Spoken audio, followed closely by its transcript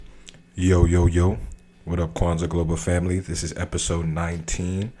Yo, yo, yo. What up, Kwanzaa Global family? This is episode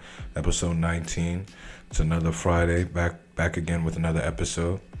 19. Episode 19. It's another Friday. Back again with another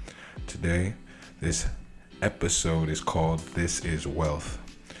episode. Today, this episode is called This is Wealth.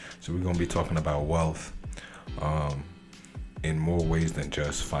 So we're going to be talking about wealth in more ways than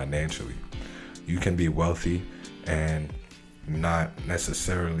just financially. You can be wealthy and not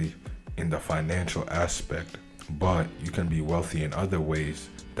necessarily in the financial aspect, but you can be wealthy in other ways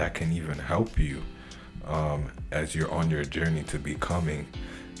that can even help you as you're on your journey to becoming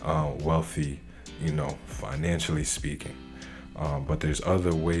wealthy, financially speaking. But there's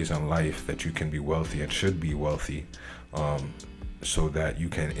other ways in life that you can be wealthy and should be wealthy, so that you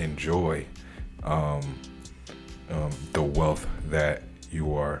can enjoy the wealth that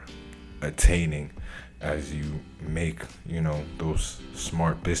you are attaining as you make, those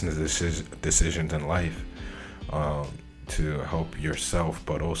smart business decisions in life, to help yourself,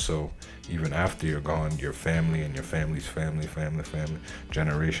 but also even after you're gone, your family and your family's family,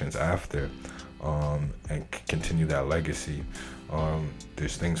 generations after, and continue that legacy.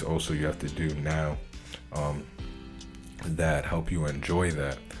 There's things also you have to do now that help you enjoy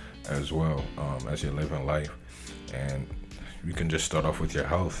that as well, as you're living life. And you can just start off with your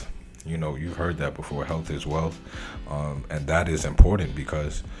health. You've heard that before. Health is wealth. And that is important,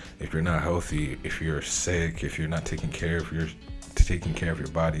 because if you're not healthy, if you're sick, if you're not taking care of your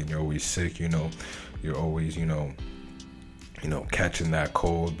body, and you're always sick, you're always, catching that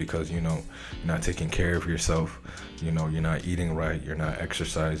cold because, you're not taking care of yourself, you're not eating right, you're not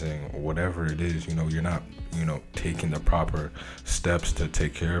exercising, whatever it is, you're not, taking the proper steps to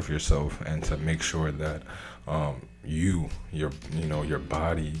take care of yourself and to make sure that, your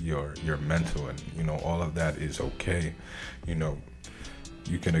body, your mental, and all of that is okay.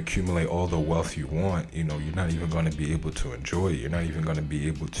 You can accumulate all the wealth you want. You're not even going to be able to enjoy it. You're not even going to be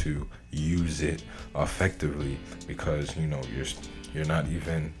able to use it effectively, because you're not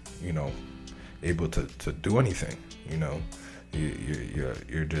even able to do anything.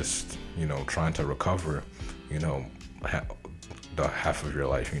 You're just trying to recover the half of your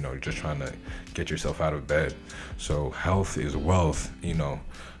life. You're just trying to get yourself out of bed. So health is wealth.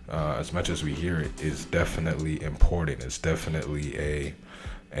 As much as we hear it, is definitely important. It's definitely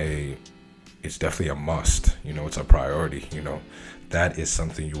it's definitely a must. It's a priority. That is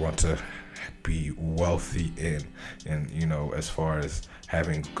something you want to be wealthy in. And as far as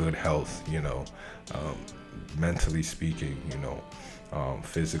having good health, mentally speaking,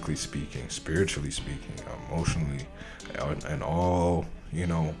 physically speaking, spiritually speaking, emotionally, and all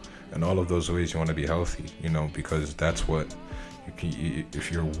in all of those ways you want to be healthy, because that's what you can.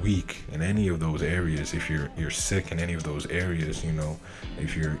 If you're weak in any of those areas, if you're sick in any of those areas,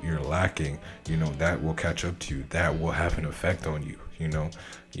 if you're lacking, that will catch up to you. That will have an effect on you.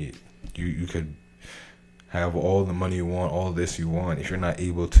 You could have all the money you want, all this you want. If you're not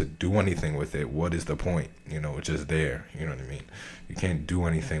able to do anything with it, what is the point? It's just there. You know what I mean? You can't do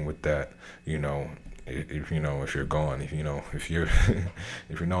anything with that. If you're gone, if you're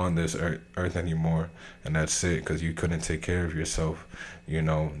if you're not on this earth anymore, and that's it, because you couldn't take care of yourself,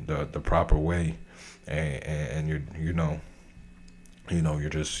 the proper way, and you're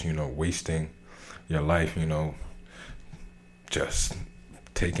just wasting your life, just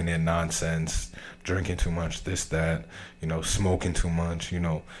taking in nonsense, drinking too much, this, that, smoking too much,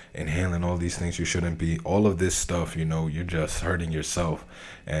 inhaling all these things you shouldn't be. All of this stuff, you're just hurting yourself.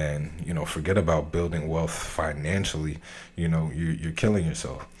 And, forget about building wealth financially. You're killing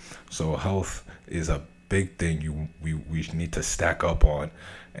yourself. So health is a big thing we need to stack up on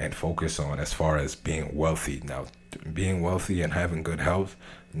and focus on as far as being wealthy. Now, being wealthy and having good health,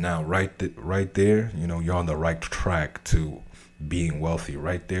 now right there, you're on the right track to being wealthy.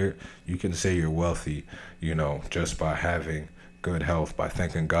 Right there, you can say you're wealthy, just by having good health, by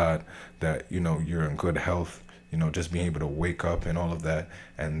thanking God that you're in good health, just being able to wake up and all of that,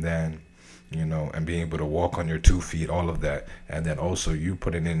 and then and being able to walk on your 2 feet, all of that, and then also you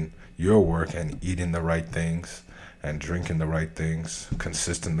putting in your work and eating the right things and drinking the right things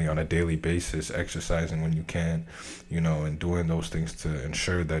consistently on a daily basis, exercising when you can, and doing those things to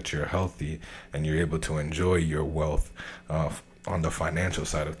ensure that you're healthy and you're able to enjoy your wealth on the financial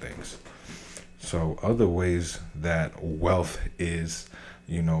side of things. So other ways that wealth is,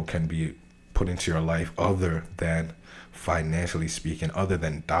 can be put into your life other than financially speaking, other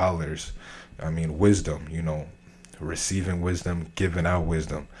than dollars. I mean, wisdom, receiving wisdom, giving out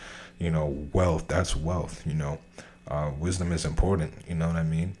wisdom, wealth, that's wealth, wisdom is important, you know what I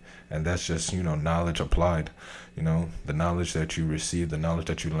mean? And that's just, knowledge applied, the knowledge that you receive, the knowledge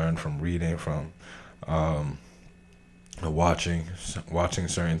that you learn from reading, from, watching watching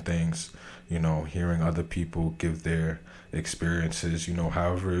certain things, hearing other people give their experiences,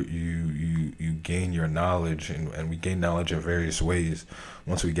 however you gain your knowledge, and we gain knowledge in various ways.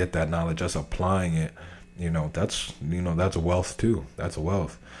 Once we get that knowledge, just applying it, that's wealth too. That's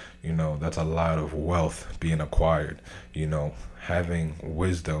wealth. That's a lot of wealth being acquired. Having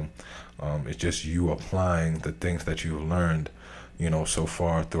wisdom, it's just you applying the things that you've learned, so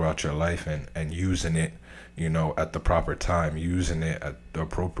far throughout your life, and using it, at the proper time, using it at the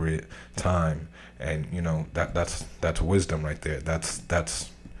appropriate time. And that's wisdom right there. That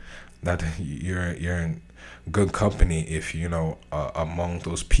you're in good company if among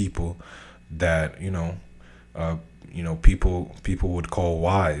those people that people would call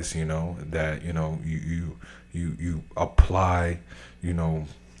wise, that you apply,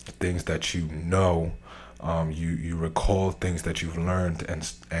 things that you recall things that you've learned,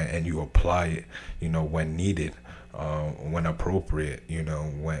 and you apply it, when needed, when appropriate,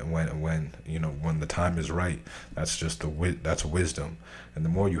 when the time is right. That's just that's wisdom. And the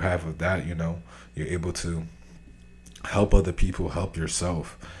more you have of that, you're able to help other people, help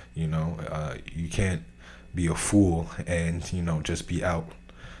yourself. You can't be a fool and just be out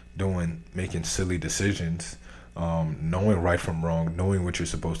making silly decisions, knowing right from wrong, knowing what you're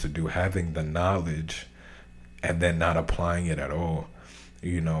supposed to do, having the knowledge, and then not applying it at all,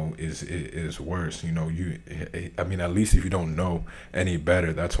 is worse. I mean, at least if you don't know any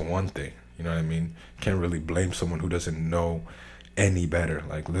better, that's one thing. You know what I mean? Can't really blame someone who doesn't know any better.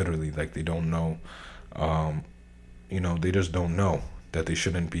 Like, literally, like, they don't know. They just don't know that they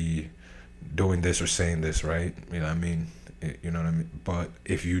shouldn't be doing this or saying this, right? You know what I mean? You know what I mean? But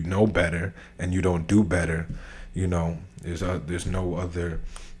if you know better and you don't do better, there's no other,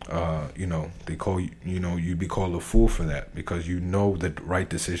 they call you, you'd be called a fool for that, because you know the right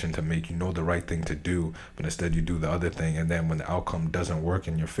decision to make, the right thing to do, but instead you do the other thing. And then when the outcome doesn't work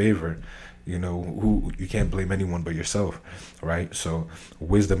in your favor, who you can't blame anyone but yourself, right? So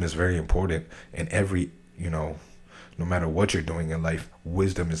wisdom is very important in every, no matter what you're doing in life,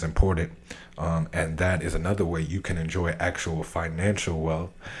 wisdom is important. And that is another way you can enjoy actual financial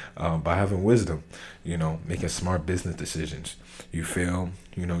wealth, by having wisdom, making smart business decisions. You fail,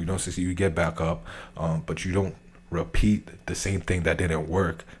 you don't succeed, you get back up, but you don't repeat the same thing that didn't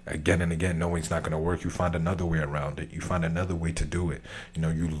work again and again, knowing it's not going to work. You find another way around it. You find another way to do it.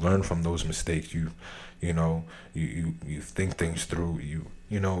 You learn from those mistakes. You think things through.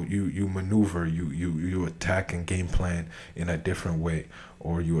 You maneuver. You attack and game plan in a different way,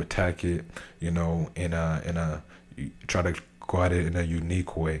 or you attack it, in a you try to go at it in a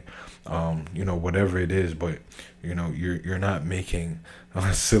unique way. Whatever it is, but you're not making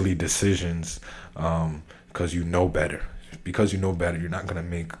silly decisions, because you know better. Because you know better, you're not gonna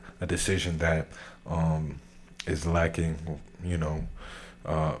make a decision that is lacking,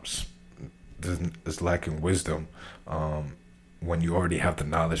 is lacking wisdom. When you already have the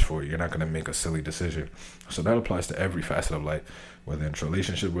knowledge for it, you're not gonna make a silly decision. So that applies to every facet of life, whether it's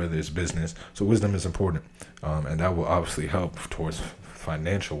relationship, whether it's business. So wisdom is important, and that will obviously help towards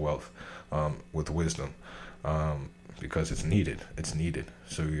financial wealth, with wisdom, because it's needed. It's needed.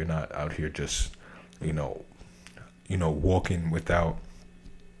 So you're not out here just walking without,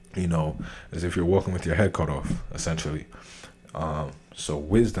 as if you're walking with your head cut off, essentially. So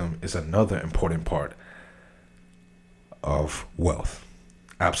wisdom is another important part of wealth.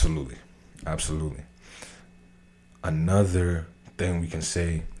 Absolutely. Absolutely. Another thing we can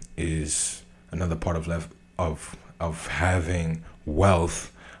say is another part of life, of having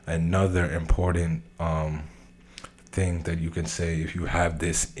wealth. Another important thing that you can say, if you have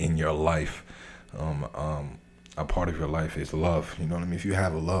this in your life, a part of your life, is love. You know what I mean? If you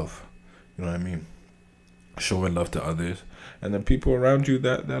have a love, you know what I mean? Showing love to others, and the people around you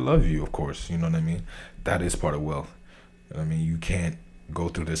that love you, of course. You know what I mean? That is part of wealth. I mean, you can't go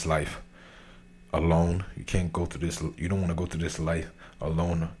through this life alone. You can't go through this. You don't want to go through this life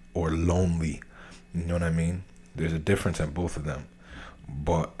alone or lonely. You know what I mean? There's a difference in both of them,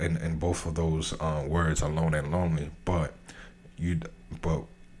 but in both of those words, alone and lonely. But even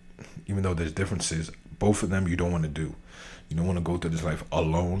though there's differences, both of them you don't want to do. You don't want to go through this life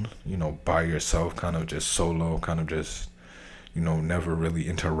alone, by yourself, kind of just solo, kind of just, never really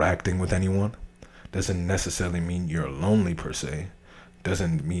interacting with anyone. Doesn't necessarily mean you're lonely per se.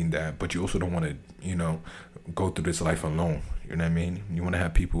 Doesn't mean that, but you also don't want to, go through this life alone. You know what I mean? You want to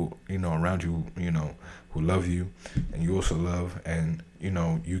have people, around you, who love you, and you also love, and,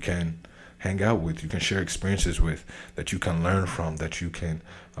 you can hang out with, you can share experiences with, that you can learn from, that you can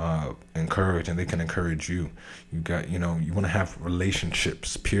encourage, and they can encourage you. You want to have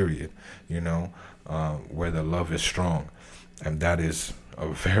relationships, period, where the love is strong. And that is a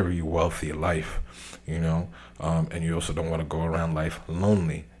very wealthy life, and you also don't want to go around life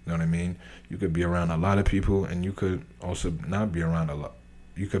lonely. You know what I mean? You could be around a lot of people, and you could also not be around a lot.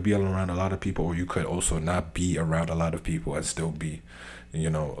 You could be around a lot of people, or you could also not be around a lot of people and still be,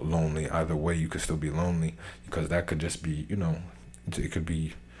 lonely. Either way, you could still be lonely, because that could just be, it could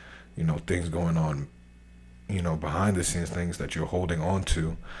be, things going on, behind the scenes, things that you're holding on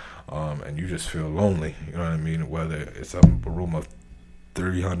to, and you just feel lonely. You know what I mean? Whether it's a room of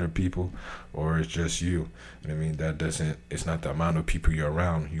 300 people or it's just you. I mean, it's not the amount of people you're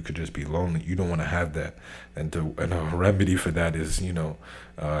around. You could just be lonely. You don't want to have that. And a remedy for that is,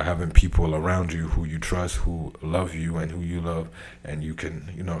 having people around you who you trust, who love you and who you love, and you can,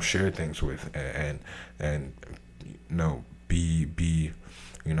 share things with, and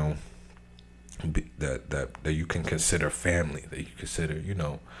that you can consider family, that you consider,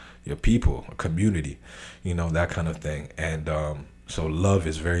 your people, a community, that kind of thing. And so love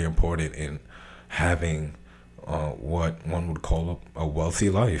is very important in having what one would call a wealthy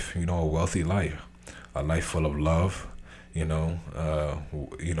life. A life full of love,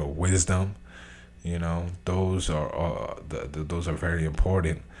 wisdom. Those are very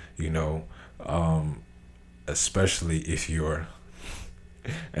important. Especially if you're,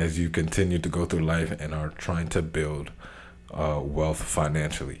 as you continue to go through life and are trying to build wealth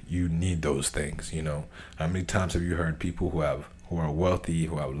financially, you need those things. How many times have you heard people who are wealthy,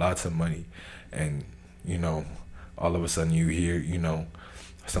 who have lots of money, and all of a sudden you hear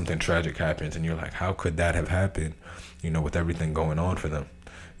something tragic happens, and you're like, how could that have happened, with everything going on for them?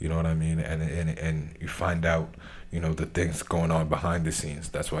 You know what I mean? And you find out, the things going on behind the scenes.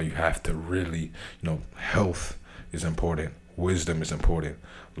 That's why you have to really, health is important, wisdom is important,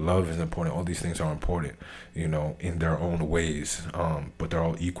 love is important. All these things are important, in their own ways, but they're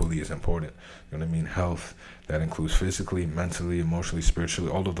all equally as important. You know what I mean? Health, that includes physically, mentally, emotionally,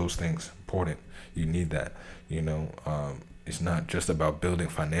 spiritually, all of those things important. You need that. It's not just about building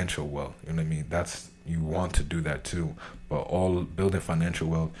financial wealth. You know what I mean? You want to do that too, but all building financial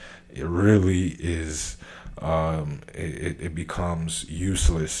wealth, it really is, it becomes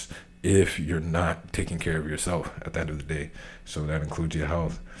useless if you're not taking care of yourself at the end of the day. So that includes your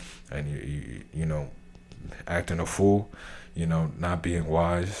health, and you acting a fool, not being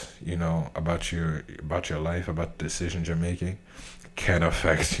wise, about your life, about the decisions you're making, can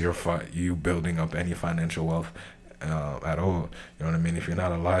affect you building up any financial wealth at all. You know what I mean? If you're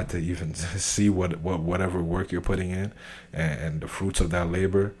not allowed to even see whatever work you're putting in, and the fruits of that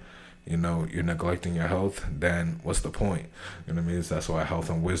labor, you're neglecting your health, then what's the point? You know what I mean? That's why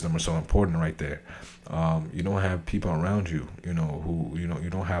health and wisdom are so important right there. You don't have people around you, who, you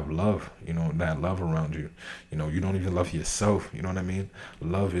don't have love, that love around you. You don't even love yourself. You know what I mean?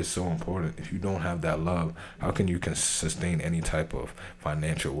 Love is so important. If you don't have that love, how can you sustain any type of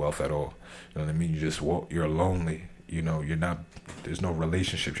financial wealth at all? You know what I mean? You're lonely. You're not, there's no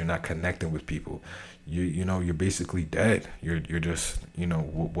relationships. You're not connecting with people. You're basically dead. You're just,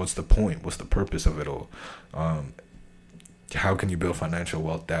 what's the point? What's the purpose of it all? How can you build financial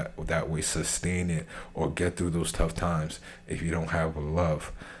wealth that way, sustain it, or get through those tough times if you don't have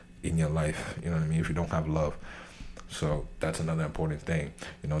love in your life? You know what I mean? If you don't have love. So that's another important thing.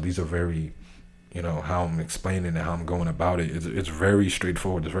 These are very, how I'm explaining and how I'm going about it. It's very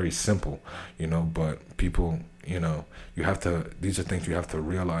straightforward. It's very simple, but people, you have to, these are things you have to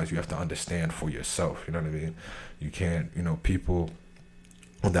realize, you have to understand for yourself. You know what I mean? You can't, people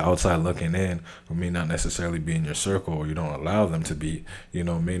on the outside looking in, who may not necessarily be in your circle, or you don't allow them to be,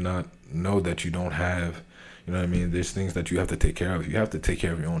 may not know that you don't have, you know what I mean? There's things that you have to take care of. You have to take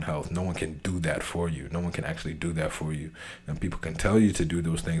care of your own health. No one can do that for you. No one can actually do that for you. And people can tell you to do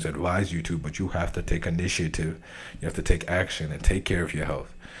those things, advise you to, but you have to take initiative. You have to take action and take care of your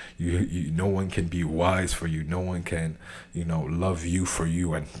health. No one can be wise for you. No one can, love you for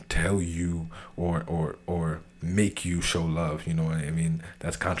you and tell you or make you show love. You know what I mean?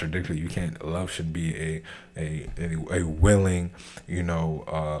 That's contradictory. You can't. Love should be a willing,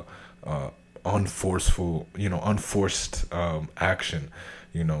 unforced action.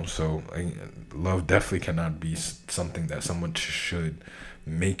 So love definitely cannot be something that someone should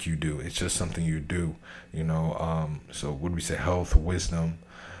make you do. It's just something you do. So would we say health, wisdom,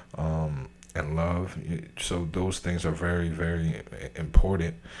 and love? So those things are very, very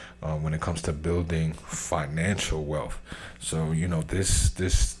important when it comes to building financial wealth. So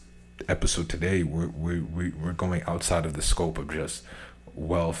this episode today, we're going outside of the scope of just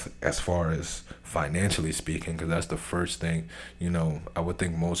wealth as far as financially speaking, because that's the first thing, I would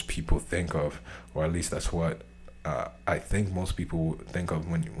think most people think of, or at least that's what I think most people think of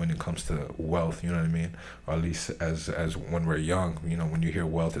when it comes to wealth. You know what I mean? Or at least as when we're young, when you hear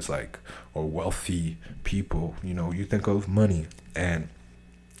wealth, it's like, or wealthy people, you think of money, and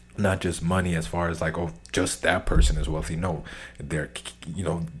not just money as far as like, oh, just that person is wealthy. No, their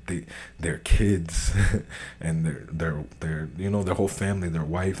their kids and their their whole family, their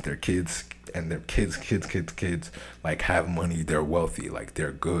wife, their kids, and their kids like have money. They're wealthy, like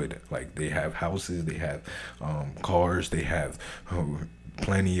they're good, like they have houses, they have cars, they have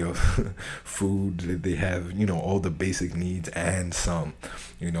plenty of food, they have all the basic needs and some,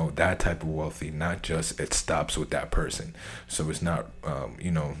 that type of wealthy. Not just it stops with that person. So it's not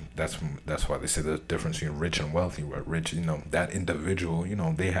that's why they say the difference between rich and wealthy. Where rich, that individual,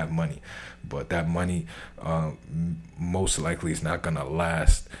 they have money, but that money most likely is not gonna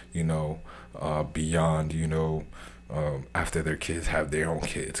last, beyond, after their kids have their own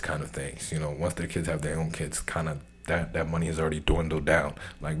kids, kind of things. Once their kids have their own kids, kind of that money has already dwindled down.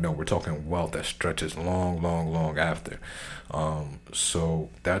 Like, no, we're talking wealth that stretches long after. So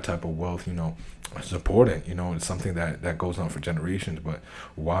that type of wealth, is important. It's something that goes on for generations. But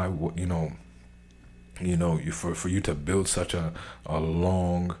why, for you to build such a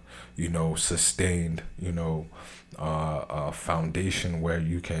long, sustained, foundation where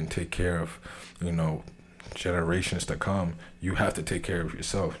you can take care of, generations to come, you have to take care of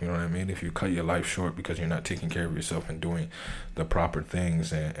yourself. You know what I mean? If you cut your life short because you're not taking care of yourself and doing the proper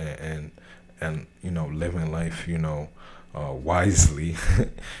things, and living life, wisely,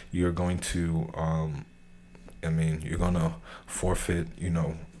 you're going to you're gonna forfeit,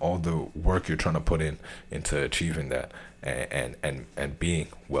 all the work you're trying to put into achieving that, and being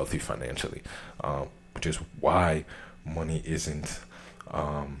wealthy financially, which is why money isn't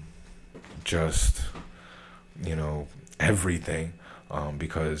just everything,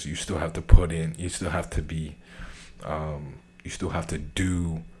 because you still have to put in, you still have to be, you still have to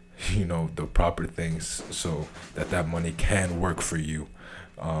do, the proper things so that money can work for you,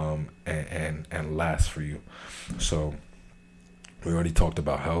 and last for you. So we already talked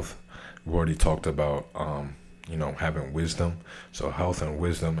about health. We already talked about having wisdom. So health and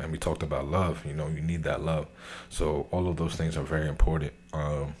wisdom, and we talked about love. You need that love. So all of those things are very important.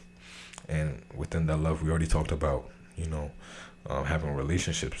 And within that love, we already talked about, having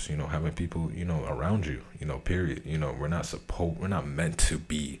relationships, having people, around you, period. We're not meant to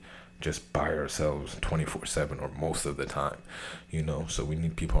be just by ourselves 24/7 or most of the time, so we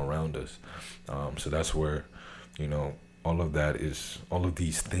need people around us. So that's where, all of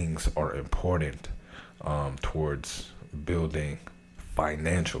these things are important, towards building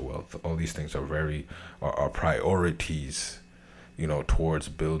financial wealth. All these things are priorities, towards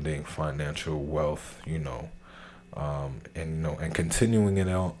building financial wealth, and continuing it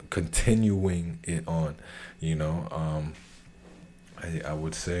on, I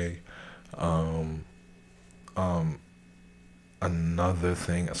would say, another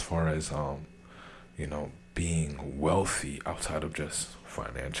thing as far as, being wealthy outside of just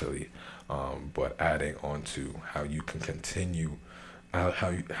financially, but adding on to how you can continue, how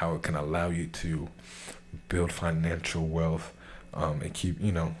it can allow you to build financial wealth, and keep,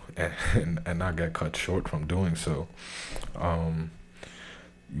 and not get cut short from doing so.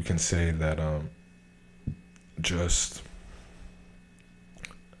 You can say that, just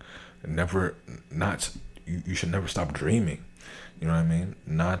never not you should never stop dreaming. You know what I mean?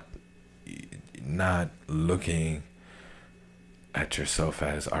 Not looking at yourself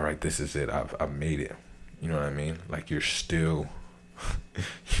as, all right, this is it, I've made it. You know what I mean? Like, you're still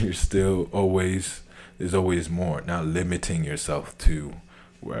always, there's always more. Not limiting yourself to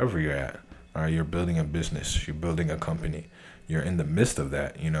wherever you're at. All right, you're building a business, you're building a company, you're in the midst of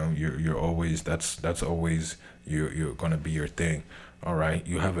that. You're always, that's always you're gonna be your thing. All right,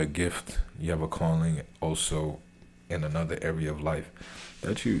 you have a gift, you have a calling also in another area of life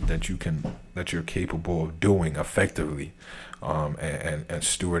that you're capable of doing effectively, and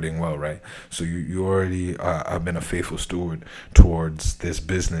stewarding well, right? So you already have been a faithful steward towards this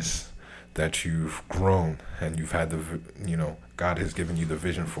business that you've grown, and you've had God has given you the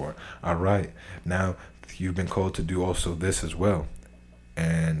vision for. All right, now you've been called to do also this as well,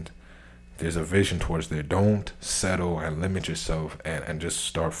 and there's a vision towards there. Don't settle and limit yourself, and just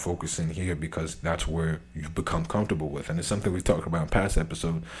start focusing here, because that's where you've become comfortable with. And it's something we've talked about in past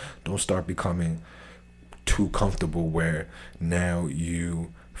episodes. Don't start becoming too comfortable where now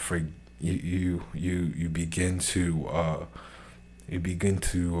you begin to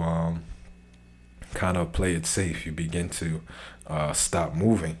kind of play it safe. You begin to stop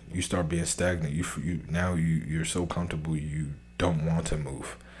moving. You start being stagnant. You're so comfortable you don't want to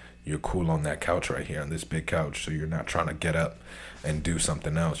move. You're cool on that couch right here, on this big couch. So you're not trying to get up and do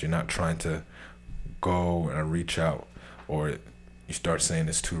something else. You're not trying to go and reach out, or you start saying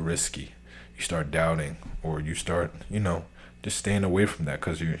it's too risky. You start doubting, or you start, just staying away from that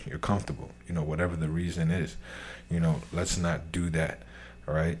because you're comfortable. Whatever the reason is, let's not do that.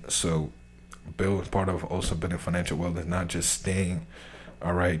 All right. So, part of also building financial wealth is not just staying.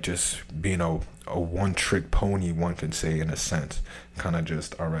 All right, just being a one trick pony, one could say, in a sense, kind of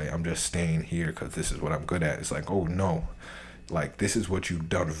just, all right, I'm just staying here because this is what I'm good at. It's like, oh no, like this is what you've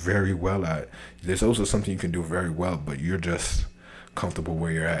done very well at. There's also something you can do very well, but you're just comfortable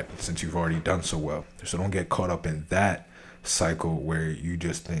where you're at since you've already done so well. So don't get caught up in that cycle where you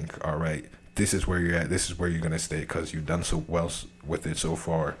just think, all right, this is where you're at, this is where you're going to stay because you've done so well with it so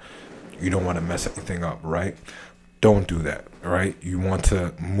far. You don't want to mess anything up, right? Don't do that, right? You want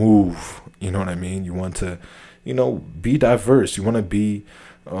to move, you know what I mean? You want to, be diverse. You want to be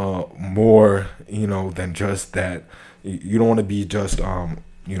more, than just that. You don't want to be just,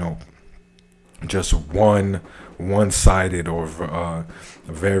 just one-sided or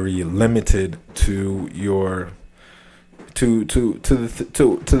very limited to your to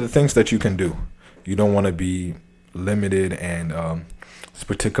the things that you can do. You don't want to be limited and it's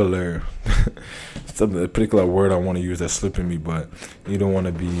particular some particular word I want to use that's slipping me, but you don't want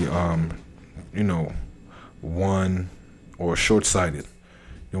to be one or short-sighted.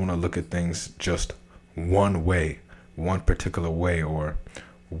 You want to look at things just one way, one particular way, or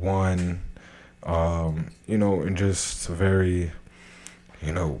one and just very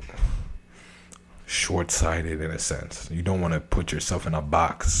short-sighted in a sense. You don't want to put yourself in a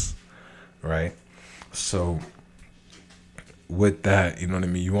box, right? So with that, you know what I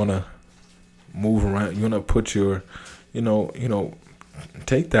mean? You want to move around. You want to put your,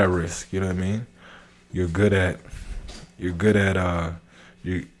 take that risk. You know what I mean? You're good at you're good at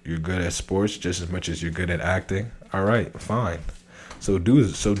sports just as much as you're good at acting. All right, fine. So do it.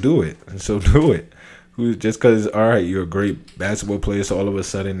 Just because, all right, you're a great basketball player, so all of a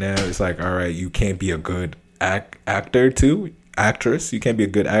sudden now it's like, all right, you can't be a good actor too, actress. You can't be a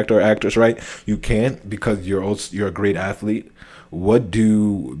good actor or actress, right? You can't because you're a great athlete. What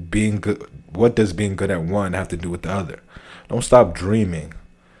does being good at one have to do with the other? Don't stop dreaming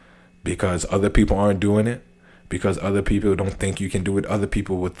because other people aren't doing it. Because other people don't think you can do it. Other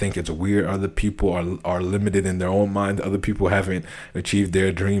people would think it's weird. Other people are limited in their own mind. Other people haven't achieved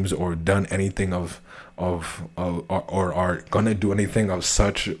their dreams or done anything or are gonna do anything of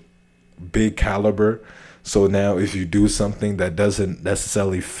such big caliber. So now if you do something that doesn't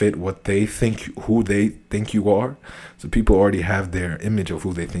necessarily fit what they think, who they think you are, so people already have their image of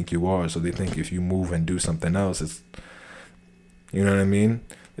who they think you are. So they think if you move and do something else, it's, you know what I mean?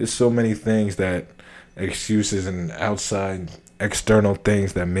 There's so many things that excuses and outside external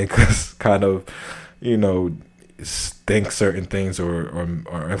things that make us kind of, think certain things or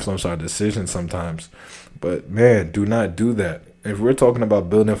influence our decisions sometimes. But man, do not do that. If we're talking about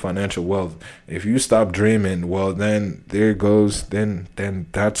building financial wealth, if you stop dreaming, well, then there goes, then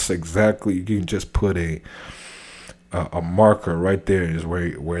that's exactly, you can just put a marker right there is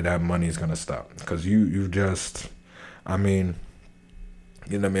where that money is going to stop. Because you just, right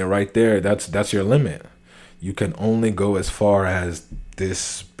there, that's your limit. You can only go as far as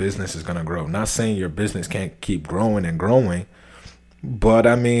this business is going to grow. Not saying your business can't keep growing and growing, but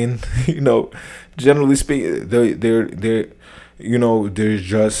generally speaking, there's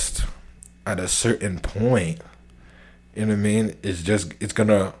just at a certain point, you know what I mean? This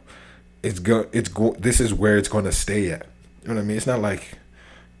is where it's going to stay at. You know what I mean? It's not like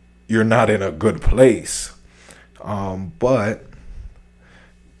you're not in a good place. But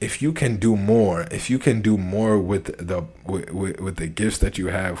if you can do more, with the gifts that you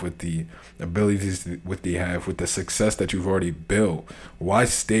have, with the abilities that you have, with the success that you've already built, why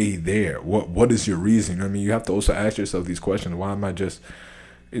stay there? What is your reason? You know what I mean? You have to also ask yourself these questions. Why am I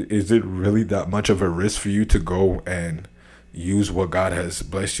is it really that much of a risk for you to go and use what God has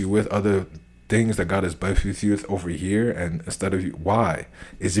blessed you with, other things that God has blessed you with over here, and instead of why?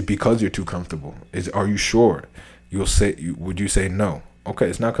 Is it because you're too comfortable? Are you sure? Would you say no? Okay,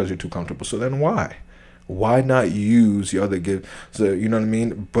 it's not because you're too comfortable. So then why? Why not use your other gift? So, you know what I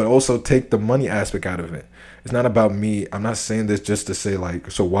mean? But also take the money aspect out of it. It's not about me. I'm not saying this just to say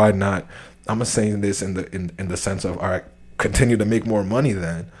so why not? I'm not saying this in the sense of, all right, continue to make more money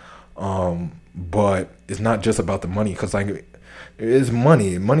then. But it's not just about the money, because is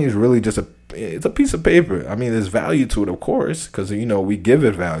money. Money is really just it's a piece of paper. I mean, there's value to it, of course, because we give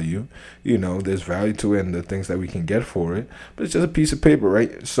it value. There's value to it and the things that we can get for it. But it's just a piece of paper,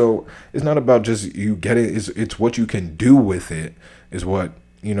 right? So it's not about just you get it. It's what you can do with it is what.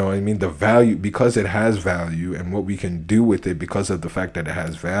 I mean, the value, because it has value, and what we can do with it because of the fact that it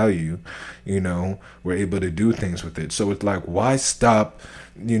has value, we're able to do things with it. So it's like, why stop,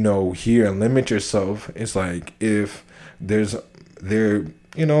 here and limit yourself? It's like, if there's a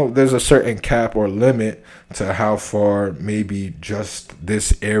certain cap or limit to how far maybe just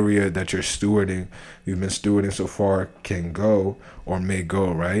this area that you've been stewarding so far can go or may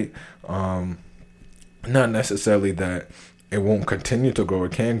go, right? Not necessarily that it won't continue to grow,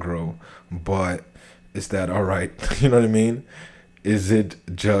 it can grow, but is that all right? You know what I mean? Is it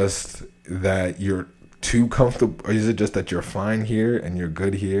just that you're too comfortable, or is it just that you're fine here and you're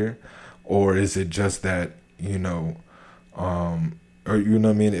good here? Or is it just that, or what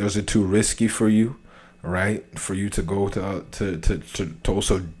I mean, is it too risky for you, right? For you to go to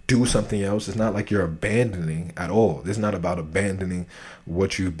also do something else. It's not like you're abandoning at all. It's not about abandoning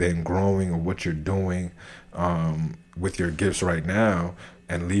what you've been growing or what you're doing with your gifts right now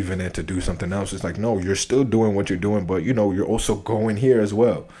and leaving it to do something else. It's like, no, you're still doing what you're doing, but you're also going here as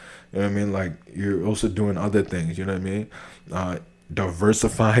well. You know what I mean? Like, you're also doing other things, you know what I mean?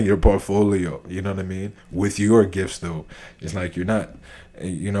 Diversifying your portfolio, you know what I mean? With your gifts though. It's like you're not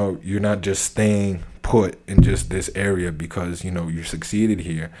just staying put in just this area because, you succeeded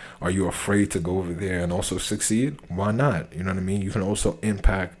here. Are you afraid to go over there and also succeed? Why not? You know what I mean? You can also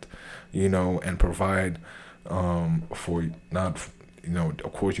impact, and provide for not,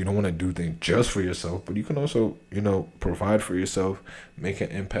 of course you don't want to do things just for yourself, but you can also, provide for yourself, make an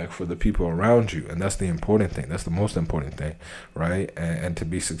impact for the people around you. And that's the important thing. That's the most important thing, right? And to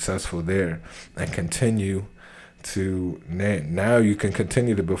be successful there and continue to, now you can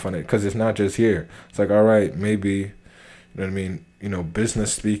continue to build financial, because it's not just here. It's like, all right, maybe, you know what I mean?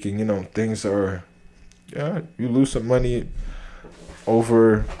 Business speaking, things are, you lose some money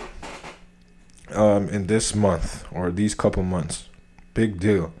over in this month or these couple months. Big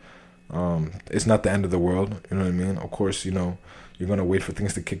deal. It's not the end of the world. You know what I mean? Of course, you're going to wait for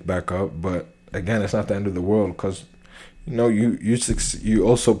things to kick back up. But again, it's not the end of the world because, you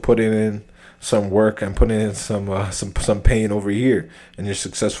also put in some work and put in some pain over here. And you're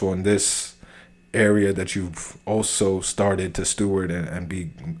successful in this area that you've also started to steward and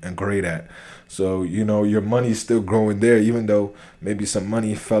be great at. So, your money's still growing there, even though maybe some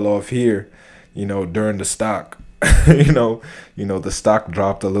money fell off here, during the stock. The stock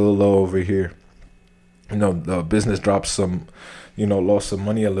dropped a little low over here. The business dropped some, lost some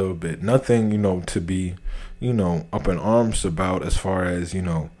money a little bit. Nothing, to be, up in arms about as far as,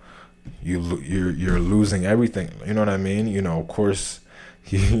 you're losing everything. You know what I mean? Of course,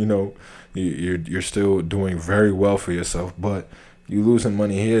 you're still doing very well for yourself, but you losing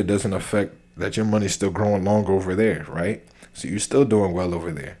money here doesn't affect that your money's still growing longer over there, right? So you're still doing well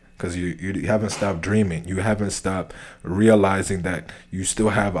over there. Because you haven't stopped dreaming. You haven't stopped realizing that you still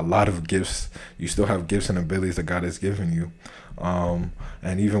have a lot of gifts. You still have gifts and abilities that God has given you.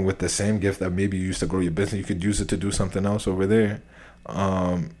 And even with the same gift that maybe you used to grow your business, you could use it to do something else over there.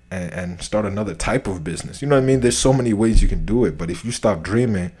 And start another type of business. You know what I mean? There's so many ways you can do it. But if you stop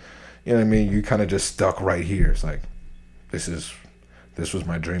dreaming, you know what I mean? You kind of just stuck right here. It's like, this was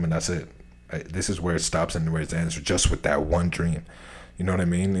my dream and that's it. This is where it stops and where it ends, just with that one dream. You know what I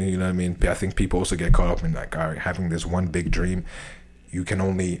mean? I think people also get caught up in like, all right, having this one big dream. You can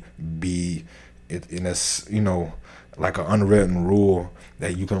only be in a, like an unwritten rule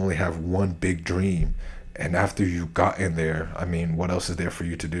that you can only have one big dream. And after you got in there, I mean, what else is there for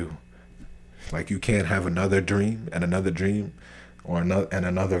you to do? Like, you can't have another dream and another dream or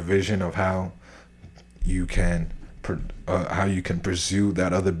another vision of how you can pursue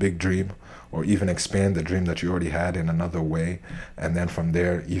that other big dream, or even expand the dream that you already had in another way, and then from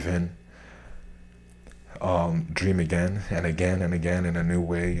there even dream again and again and again in a new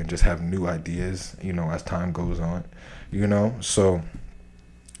way, and just have new ideas, as time goes on, So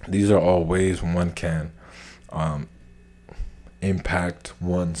these are all ways one can impact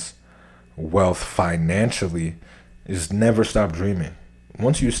one's wealth financially. Is never stop dreaming.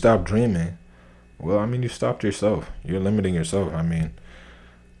 Once you stop dreaming, well, I mean, you stopped yourself. You're limiting yourself. I mean,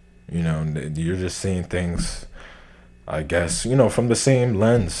 you're just seeing things, I guess, from the same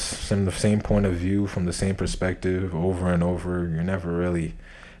lens, from the same point of view, from the same perspective over and over. You're never really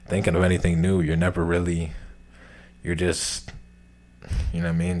thinking of anything new. You're just, what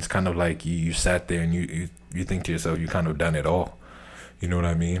I mean? It's kind of like you sat there and you think to yourself, you kind of done it all. You know what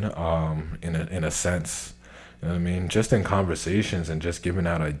I mean? In a sense, You know what I mean? Just in conversations and just giving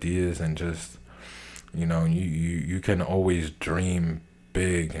out ideas and just, you can always dream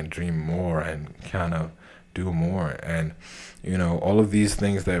big and dream more and kind of do more. And, all of these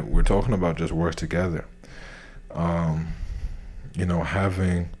things that we're talking about just work together.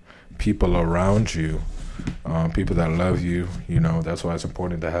 Having people around you, people that love you, that's why it's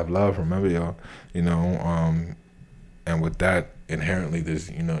important to have love. Remember, y'all, and with that, inherently, there's,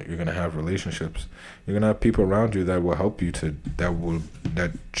 you're going to have relationships. You're going to have people around you that will help you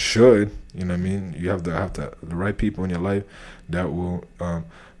that should, you know what I mean? You have the right people in your life that will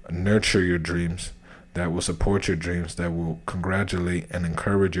nurture your dreams, that will support your dreams, that will congratulate and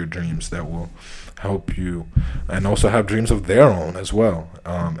encourage your dreams, that will help you, and also have dreams of their own as well.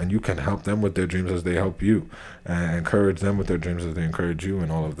 And you can help them with their dreams as they help you, and encourage them with their dreams as they encourage you, and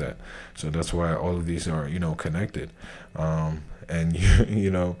all of that. So that's why all of these are, connected. And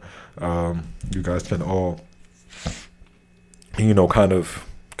you guys can all, kind of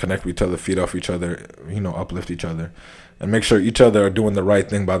connect with each other, feed off each other, uplift each other, and make sure each other are doing the right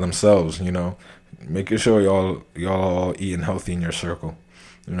thing by themselves. Making sure y'all all eating healthy in your circle.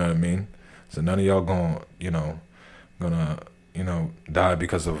 You know what I mean? So none of y'all gonna die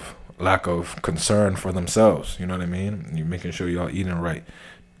because of lack of concern for themselves. You know what I mean? You're making sure y'all eating right,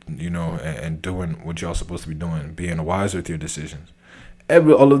 and doing what y'all supposed to be doing, being wise with your decisions.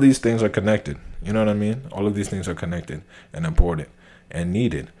 All of these things are connected. You know what I mean? All of these things are connected and important and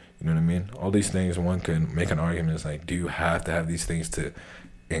needed. You know what I mean? All these things, one can make an argument. Is like, do you have to have these things to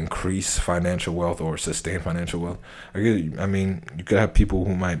increase financial wealth or sustain financial wealth? I mean, you could have people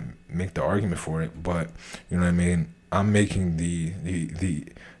who might make the argument for it, but you know what I mean? I'm making the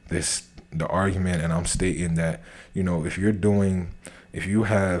argument, and I'm stating that, if you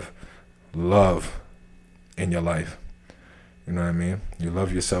have love in your life, you know what I mean? You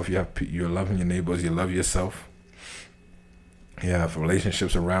love yourself. You're loving your neighbors. You love yourself. You have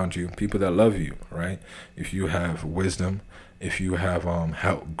relationships around you, people that love you, right? If you have wisdom, if you have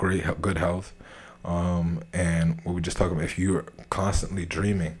good health, and what we just talked about, if you're constantly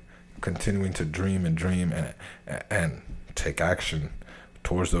dreaming, continuing to dream and take action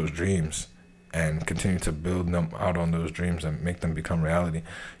towards those dreams, and continue to build them out on those dreams and make them become reality,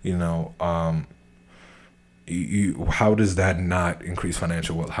 how does that not increase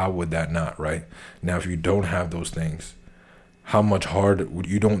financial wealth? How would that not, right? Now, if you don't have those things, how much harder would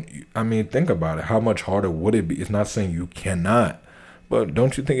think about it. How much harder would it be? It's not saying you cannot, but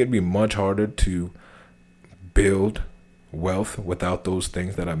don't you think it'd be much harder to build wealth without those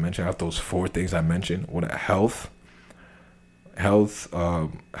things that I mentioned, without those 4 things I mentioned? With health,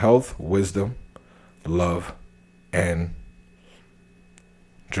 wisdom, love, and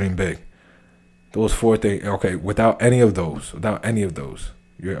dream big. Those 4 things. Okay, without any of those,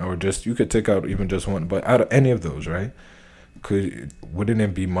 you could take out even just one, but out of any of those, right? Wouldn't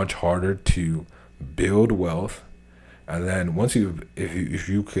it be much harder to build wealth? And then once if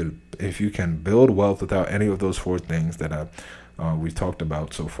you can build wealth without any of those 4 things that we've talked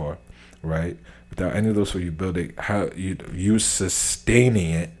about so far, right? Without any of those, so you build it, how you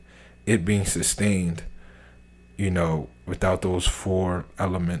sustaining it being sustained, without those 4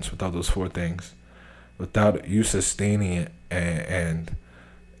 elements, without those 4 things, without you sustaining it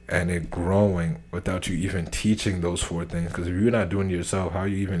and it growing, without you even teaching those 4 things. Because if you're not doing it yourself, how are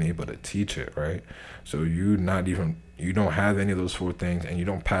you even able to teach it, right? So you don't have any of those 4 things, and you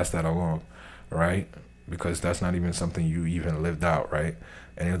don't pass that along, right? Because that's not even something you even lived out, right?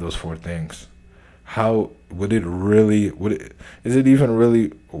 Any of those 4 things. How is it even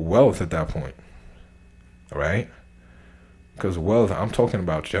really wealth at that point, right? Because wealth, I'm talking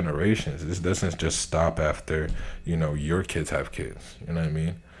about generations. This doesn't just stop after, your kids have kids. You know what I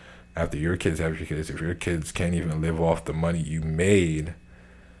mean? After your kids have your kids, if your kids can't even live off the money you made,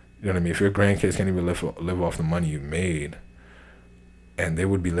 you know what I mean? If your grandkids can't even live off the money you made, and they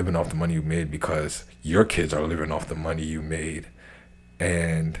would be living off the money you made because your kids are living off the money you made,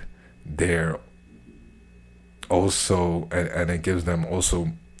 and they're also, and it gives them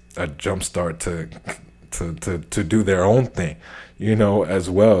also a jump start to do their own thing, as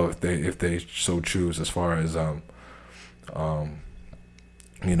well, if they so choose, as far as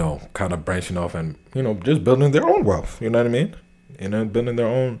kind of branching off and just building their own wealth. You know what I mean? Building their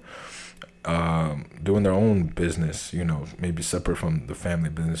own, doing their own business. Maybe separate from the family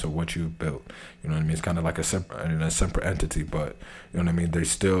business or what you built. You know what I mean? It's kind of like a separate entity, but you know what I mean. They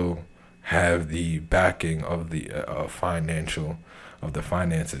still have the backing of the financial of the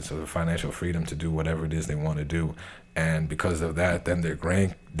finances, of the financial freedom to do whatever it is they want to do. And because of that, then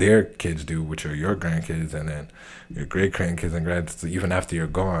their kids do, which are your grandkids, and then your great grandkids and grands, even after you're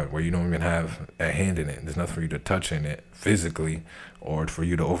gone, where you don't even have a hand in it. There's nothing for you to touch in it physically, or for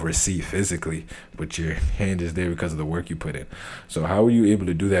you to oversee physically, but your hand is there because of the work you put in. So how are you able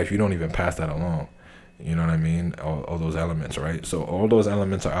to do that if you don't even pass that along? You know what I mean? All those elements, right? So all those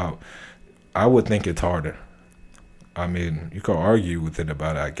elements are out. I would think it's harder. I mean, you could argue with it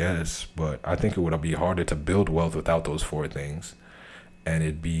about it, I guess, but I think it would be harder to build wealth without those four things.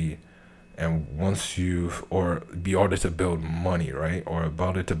 And once or be harder to build money, right? Or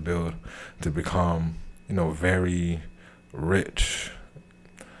harder to become, very rich.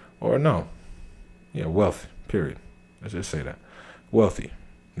 Or no. Yeah, wealthy, period. Let's just say that. Wealthy.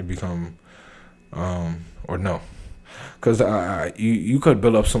 To become, or no. Because you could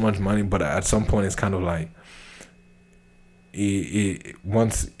build up so much money, but at some point it's kind of like,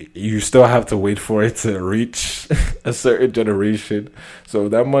 once you still have to wait for it to reach a certain generation. So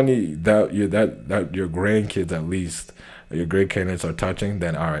that money that your grandkids, at least your great grandkids, are touching,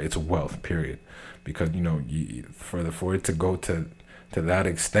 then all right, it's wealth, period. Because for it to go to that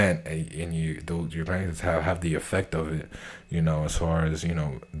extent, and your grandkids have the effect of it, as far as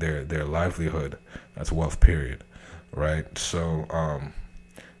their livelihood, that's wealth, period, right? So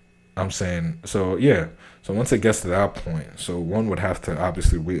I'm saying, so yeah. So once it gets to that point, so one would have to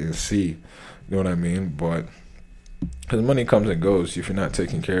obviously wait and see, you know what I mean? But because money comes and goes if you're not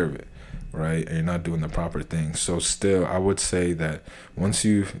taking care of it, right? And you're not doing the proper things. So still, I would say that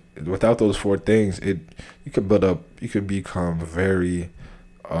without those four things, you could become very,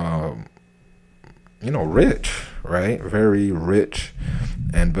 rich, right? Very rich,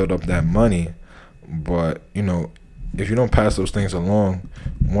 and build up that money. But, if you don't pass those things along,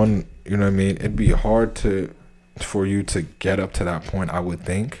 you know what I mean? It'd be hard for you to get up to that point, I would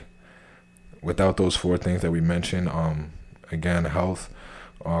think, without those four things that we mentioned. Again, health,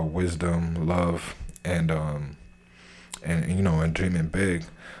 wisdom, love, and dreaming big.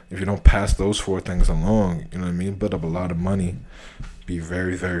 If you don't pass those four things along, you know what I mean? Build up a lot of money, be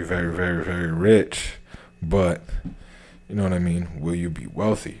very, very, very, very, very rich, but you know what I mean? Will you be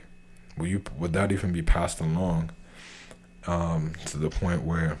wealthy? Would that even be passed along? To the point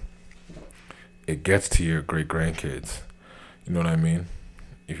where it gets to your great grandkids, you know what I mean?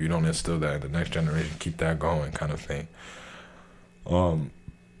 If you don't instill that in the next generation, keep that going, kind of thing. You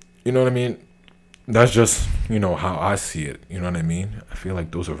know what I mean? That's just how I see it. You know what I mean? I feel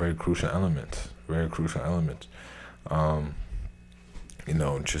like those are very crucial elements.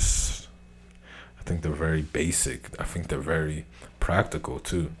 Just I think they're very basic. I think they're very practical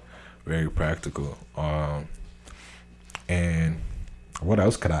too, very practical. And what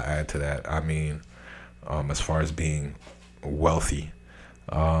else could I add to that? I mean, as far as being wealthy,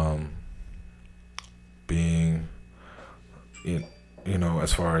 being,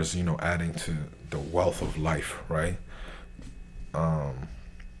 as far as, adding to the wealth of life, right? I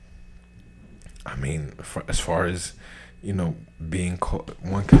mean, as far as, being,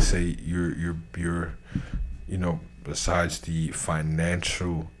 one could say you're, besides the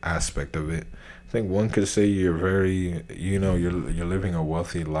financial aspect of it, I think one could say you're very, you're living a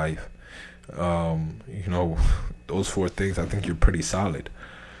wealthy life. Those four things, I think you're pretty solid.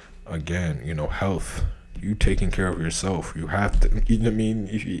 Again, health, you taking care of yourself. You have to, you know what I mean?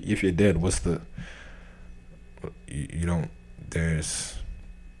 If you're dead,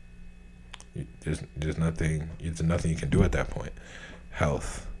 there's nothing you can do at that point.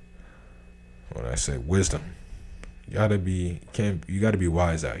 Health. When I say wisdom, you gotta be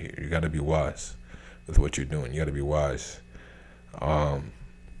wise out here. You gotta be wise with what you're doing. You gotta be wise.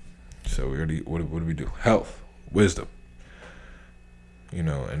 So what do we do? Health, wisdom.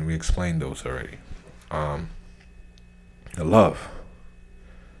 And we explained those already. The love,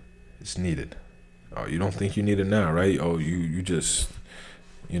 it's needed. Oh, you don't think you need it now, right? Oh, you just,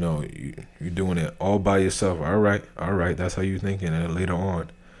 you're doing it all by yourself. All right, that's how you're thinking. And then later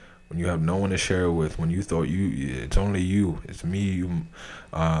on, when you have no one to share it with, when you thought it's only you, it's me,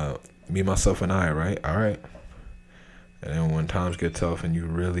 me, myself, and I, right? All right. And then when times get tough and you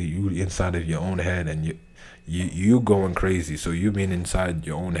inside of your own head and you going crazy, so you being inside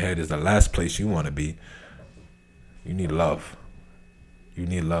your own head is the last place you want to be. You need love. You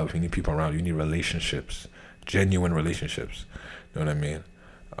need love. You need people around you. You need relationships, genuine relationships. You know what I mean?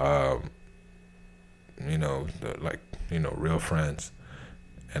 Real friends.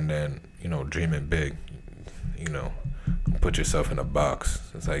 And then, dreaming big, put yourself in a box.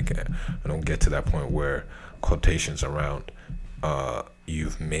 It's like, I don't get to that point where quotations around,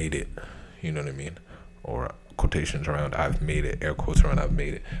 you've made it, you know what I mean? Or quotations around I've made it, air quotes around I've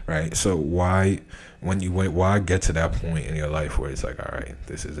made it, right? So why get to that point in your life where it's like, all right,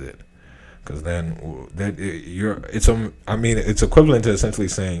 this is it? Because then it's equivalent to essentially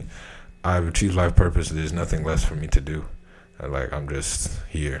saying I've achieved life purpose. There's nothing less for me to do. Like I'm just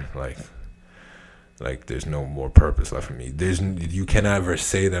here, like there's no more purpose left for me. You cannot ever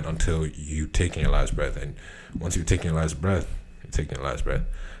say that until you take in your last breath, and once you take in your last breath,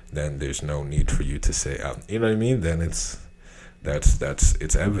 then there's no need for you to say out. You know what I mean? Then it's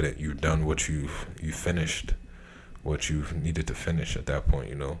evident you've done what you finished what you needed to finish at that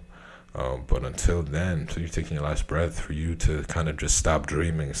point. But until then, so you're taking your last breath, for you to kind of just stop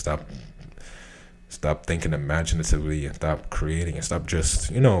dreaming, stop thinking imaginatively, and stop creating, and stop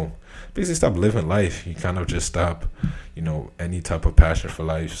just, basically stop living life. You kind of just stop, any type of passion for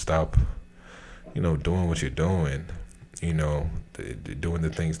life. Stop, doing what you're doing, doing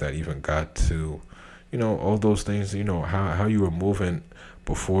the things that even got to, all those things, how you were moving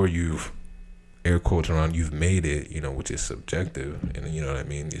before you've, air quotes around, you've made it, which is subjective, and you know what I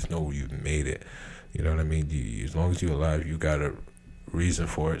mean? There's no you've made it, you know what I mean? As long as you're alive, you got a reason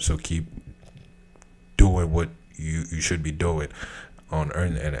for it, so keep doing what you should be doing on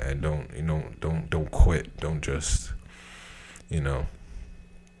earth, and don't quit. Don't just,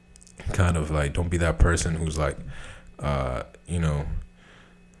 kind of like, don't be that person who's like, when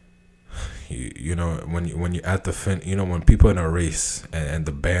you're at the when people in a race, and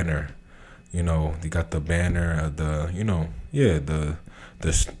the banner, they got the banner, the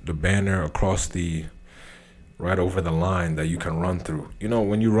banner across right over the line that you can run through.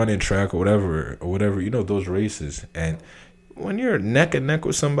 When you run in track or whatever, those races, and when you're neck and neck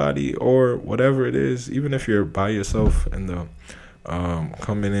with somebody or whatever it is, even if you're by yourself and the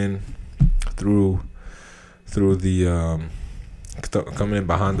coming in through the coming in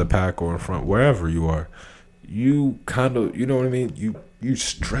behind the pack or in front, wherever you are, you kind of, you know what I mean? You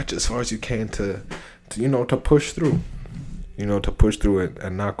stretch as far as you can to push through, to push through it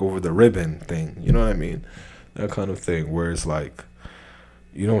and knock over the ribbon thing. You know what I mean? That kind of thing, where it's like,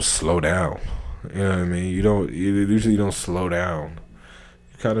 you don't slow down. You know what I mean? You usually don't slow down.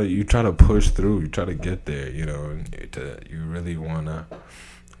 You try to push through. You try to get there. And you really wanna,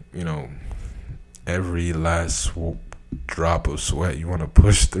 every last drop of sweat, you wanna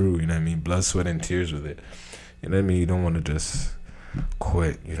push through. You know what I mean? Blood, sweat, and tears with it. You know what I mean? You don't want to just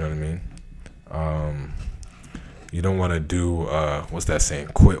quit. You know what I mean? You don't want to do what's that saying?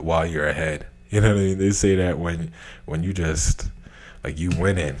 Quit while you're ahead. You know what I mean? They say that when you just, like, you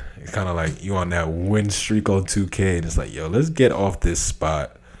winning. It's kind of like you on that win streak on 2K, and it's like, yo, let's get off this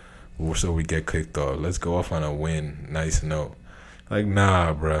spot so we get kicked off. Let's go off on a win, nice note. Like,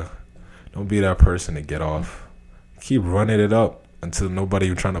 nah, bruh. Don't be that person to get off. Keep running it up until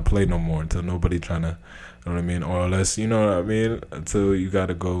nobody trying to play no more, until nobody trying to, you know what I mean? Or unless, you know what I mean? Until you got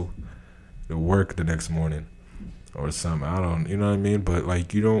to go to work the next morning or something. You know what I mean? But,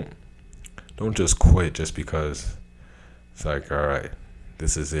 like, you don't just quit just because it's like, all right,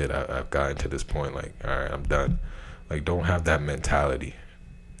 this is it. I've gotten to this point. Like, all right, I'm done. Like, don't have that mentality.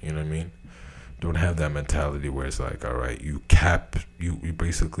 You know what I mean? Don't have that mentality where it's like, all right, you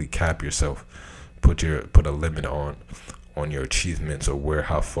basically cap yourself, put a limit on your achievements or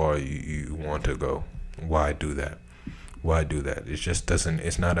how far you want to go. Why do that? It just doesn't.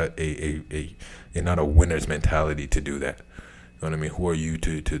 It's not a winner's mentality to do that. You know what I mean? Who are you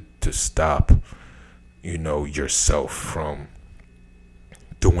to stop, yourself from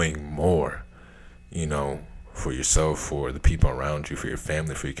doing more, for yourself, for the people around you, for your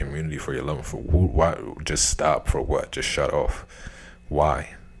family, for your community, for your loved one? Why just stop? For what? Just shut off?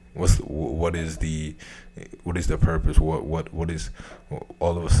 Why? What is the purpose? What is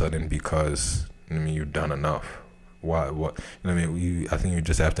all of a sudden? Because you've done enough. Why? What? I think you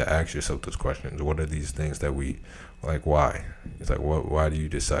just have to ask yourself those questions. What are these things that we like? Why? It's like, why do you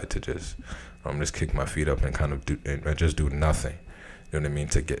decide to just kick my feet up and kind of just do nothing? You know what I mean?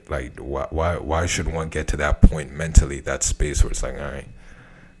 To get like, why should one get to that point mentally, that space where it's like, all right,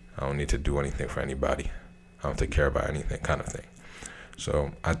 I don't need to do anything for anybody. I don't have to care about anything, kind of thing.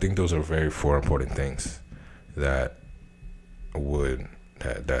 So I think those are four important things that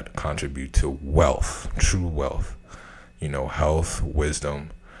contribute to wealth, true wealth. Health,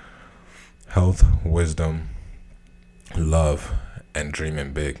 wisdom, love, and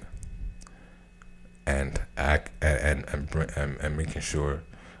dreaming big, and making sure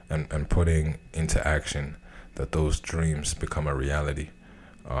and putting into action that those dreams become a reality,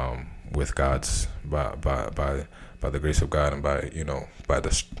 with God's by the grace of God, and by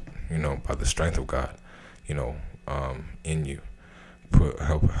the strength of God, in you,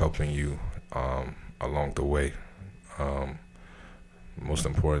 helping you along the way. Um, Most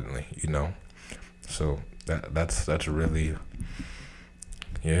importantly, So that's really,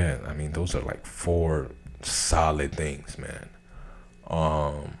 yeah. I mean, those are like four solid things, man.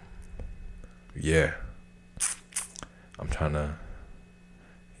 Um, yeah. I'm trying to,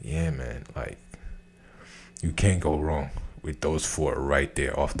 yeah, man. Like, you can't go wrong with those four right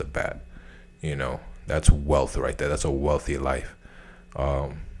there off the bat. That's wealth right there. That's a wealthy life.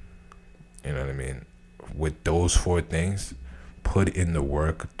 Um, you know what I mean? With those four things, put in the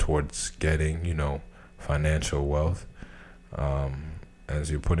work towards getting, financial wealth. Um, as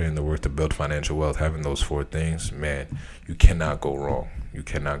you put in the work to build financial wealth, having those four things, man, you cannot go wrong. You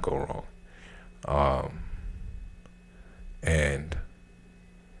cannot go wrong. Um, and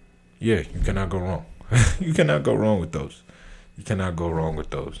yeah, you cannot go wrong. You cannot go wrong with those. You cannot go wrong with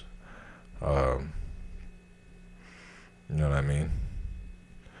those. Um, you know what I mean?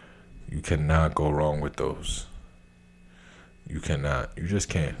 You cannot go wrong with those. You cannot. You just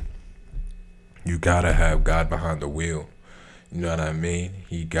can't. You gotta have God behind the wheel. You know what I mean?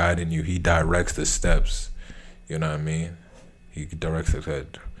 He guiding you. He directs the steps. You know what I mean? He directs the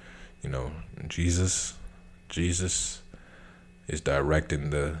head. Jesus is directing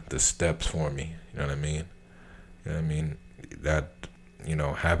the steps for me. You know what I mean? You know what I mean? That,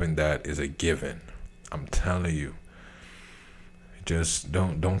 having that is a given. I'm telling you. Just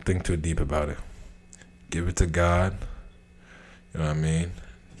don't think too deep about it. Give it to God. You know what I mean?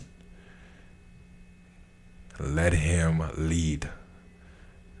 Let him lead.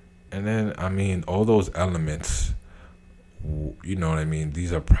 And then, all those elements, you know what I mean?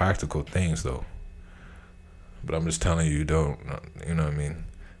 These are practical things, though. But I'm just telling you, you know what I mean?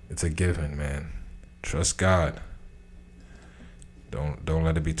 It's a given, man. Trust God. Don't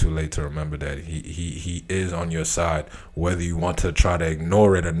let it be too late to remember that he is on your side, whether you want to try to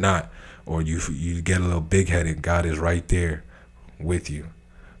ignore it or not, or you get a little big headed. God is right there with you.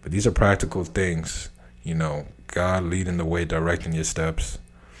 But these are practical things, God leading the way, directing your steps,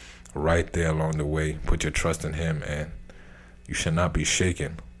 right there along the way. Put your trust in Him, and you should not be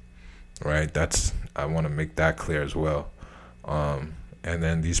shaken. Right? I want to make that clear as well. And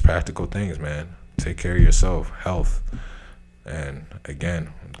then these practical things, man. Take care of yourself, health. And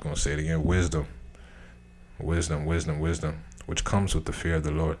again, I'm going to say it again, wisdom, which comes with the fear of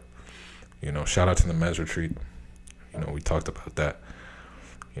the Lord. Shout out to the men's retreat. We talked about that.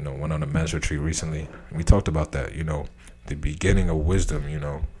 Went on a men's retreat recently. And we talked about that. The beginning of wisdom,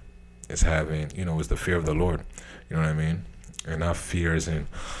 is having, is the fear of the Lord. You know what I mean? And not fear as in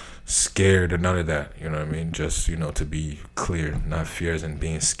scared or none of that. You know what I mean? Just, to be clear, not fear as in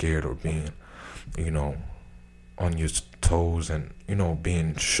being scared or being, on your toes and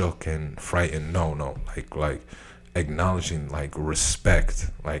being shook and frightened. No, like acknowledging, like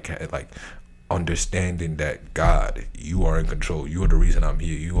respect, like understanding that God, you are in control. You are the reason I'm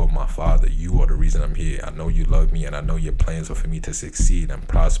here. You are my Father. You are the reason I'm here. I know you love me, and I know your plans are for me to succeed and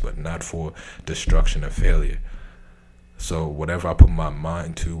prosper, not for destruction and failure. So whatever I put my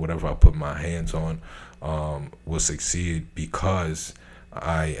mind to, whatever I put my hands on, will succeed because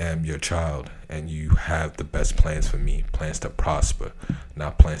I am your child, and you have the best plans for me, plans to prosper,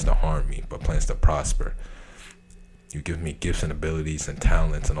 not plans to harm me, but plans to prosper. You give me gifts and abilities and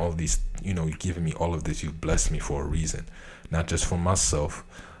talents and all these, you've given me all of this. You've blessed me for a reason, not just for myself,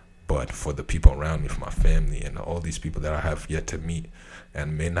 but for the people around me, for my family, and all these people that I have yet to meet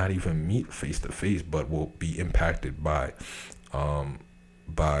and may not even meet face to face, but will be impacted by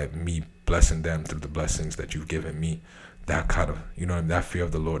me blessing them through the blessings that you've given me. That kind of, that fear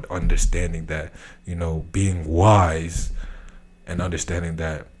of the Lord, understanding that, being wise and understanding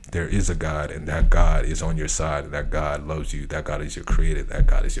that there is a God, and that God is on your side, and that God loves you, that God is your creator, that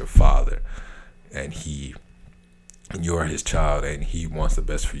God is your Father, and you are His child, and He wants the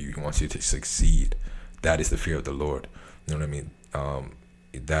best for you. He wants you to succeed. That is the fear of the Lord. You know what I mean?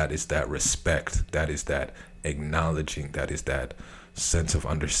 That is that respect. That is that acknowledging. That is that sense of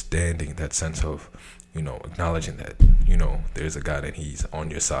understanding. That sense of, acknowledging that, there's a God and He's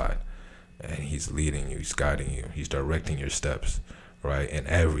on your side, and He's leading you, He's guiding you, He's directing your steps, right? In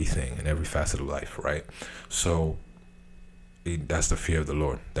everything, in every facet of life, right? So that's the fear of the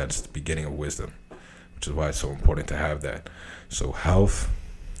Lord. That's the beginning of wisdom, which is why it's so important to have that. So health,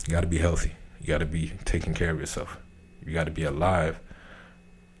 you got to be healthy. You got to be taking care of yourself. You got to be alive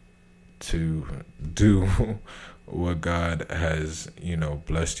to do what God has,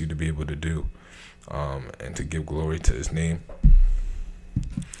 blessed you to be able to do, and to give glory to His name.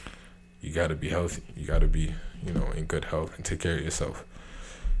 You got to be healthy. You got to be, in good health and take care of yourself.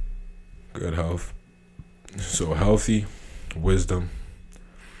 Good health. So healthy, wisdom,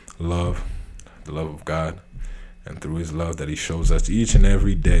 love, the love of God, and through his love that he shows us each and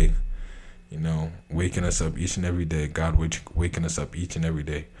every day, waking us up each and every day. God waking us up each and every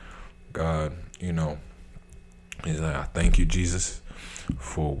day. God, he's like, I thank you, Jesus,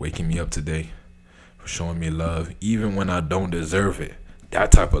 for waking me up today, for showing me love, even when I don't deserve it.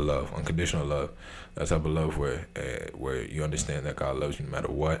 That type of love, unconditional love. That type of love where you understand that God loves you no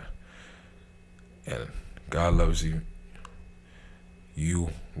matter what. And God loves you.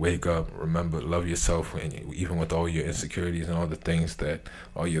 You wake up, remember, love yourself, and even with all your insecurities and all the things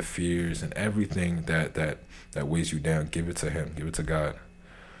all your fears and everything that weighs you down, give it to him, give it to God.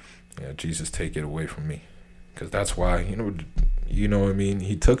 Jesus, take it away from me. Because that's why, you know what I mean?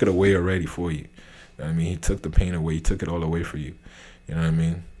 He took it away already for you. You know what I mean? He took the pain away. He took it all away for you. You know what I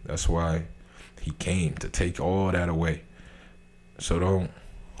mean? That's why he came, to take all that away. So don't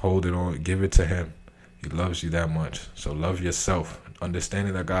hold it on. Give it to him. He loves you that much. So love yourself.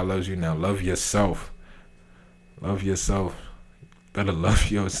 Understanding that God loves you now. Love yourself. Love yourself. Better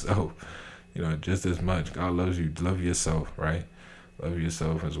love yourself. Just as much. God loves you. Love yourself, right? Love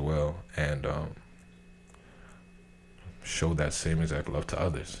yourself as well. And show that same exact love to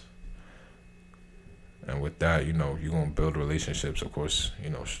others. And with that, you're going to build relationships, of course,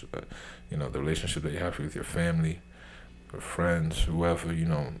 the relationship that you have with your family, or friends, whoever,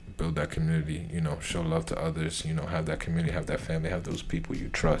 build that community, show love to others, have that community, have that family, have those people you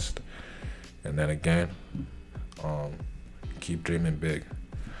trust. And then again, keep dreaming big.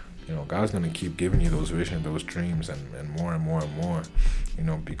 God's going to keep giving you those visions, those dreams, and more and more and more,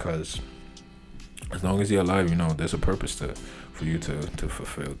 because as long as you're alive, there's a purpose for you to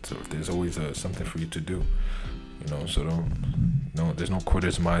fulfill. So there's always something for you to do, so there's no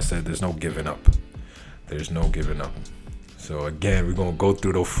quitter's mindset. There's no giving up. There's no giving up. So again, we're going to go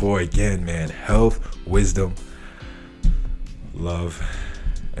through the 4 again, man. Health, wisdom, love,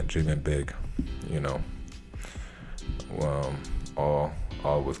 and dreaming big,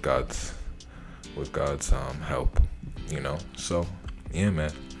 all with God's help, So, yeah,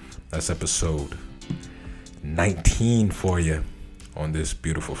 man. That's episode 19 for you on this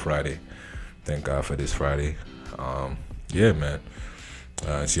beautiful Friday. Thank God for this Friday. Yeah, man.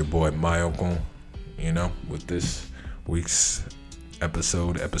 It's your boy Mayokon, with this week's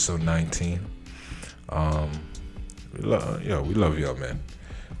episode 19. We love y'all, man.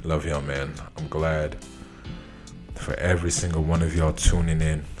 Love y'all, man. I'm glad for every single one of y'all tuning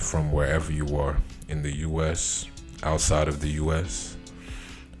in from wherever you are in the U.S., outside of the U.S.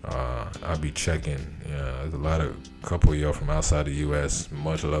 I'll be checking. There's a couple of y'all from outside the U.S.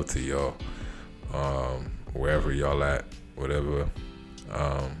 Much love to y'all. Wherever y'all at, whatever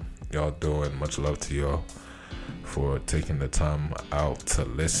y'all doing, much love to y'all for taking the time out to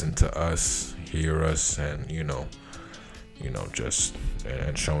listen to us, hear us, and just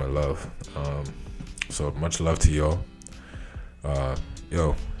and showing love. So much love to y'all.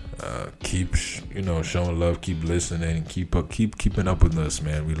 Keep showing love, keep listening, keep keeping up with us,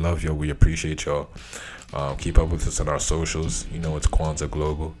 man. We love y'all. We appreciate y'all. Keep up with us on our socials. It's Kwanzaa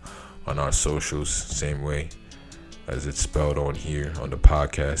Global on our socials, same way as it's spelled on here on the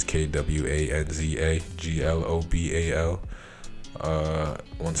podcast, KWANZA GLOBAL.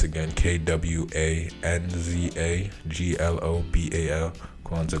 Once again, KWANZA GLOBAL,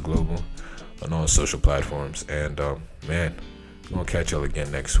 Kwanzaa Global on all social platforms. And man, we're gonna catch y'all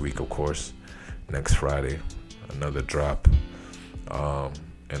again next week, of course. Next Friday, another drop.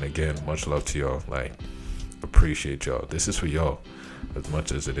 And again, much love to y'all. Appreciate y'all. This is for y'all as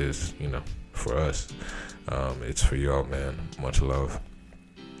much as it is, for us. It's for y'all, man. Much love.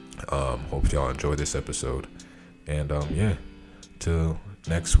 Hope y'all enjoy this episode. And yeah, till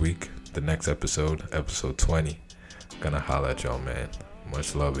next week, the next episode 20. Gonna holla at y'all, man.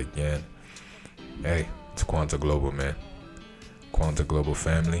 Much love again. Hey, it's Kwanzaa Global, man. Kwanzaa Global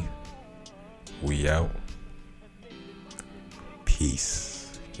family. We out.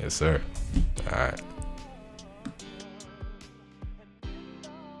 Peace. Yes, sir. All right.